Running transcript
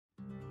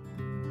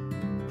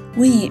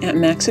We at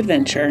Max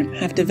Adventure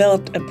have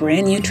developed a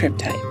brand new trip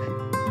type,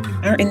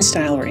 our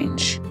in-style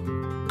range.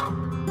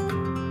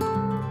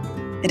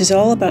 It is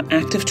all about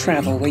active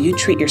travel where you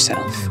treat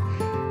yourself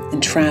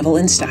and travel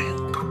in style.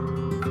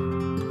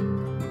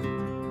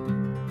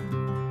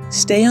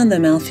 Stay on the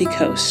Amalfi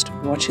Coast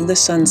watching the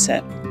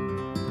sunset,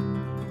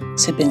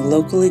 sipping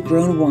locally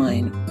grown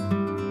wine,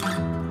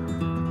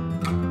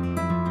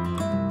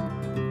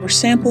 or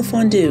sample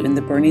fondue in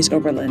the Bernese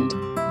Oberland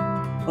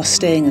while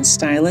staying in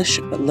stylish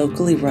but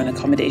locally run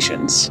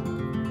accommodations.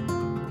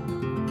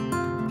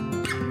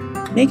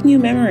 Make new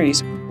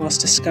memories whilst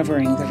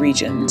discovering the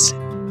regions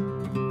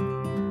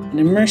and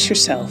immerse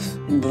yourself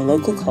in the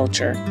local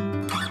culture,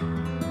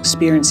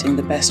 experiencing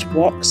the best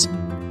walks,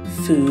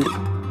 food,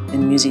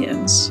 and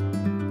museums.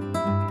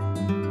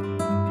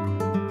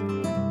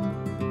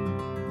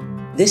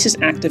 This is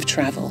active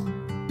travel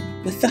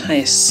with the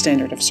highest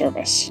standard of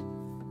service.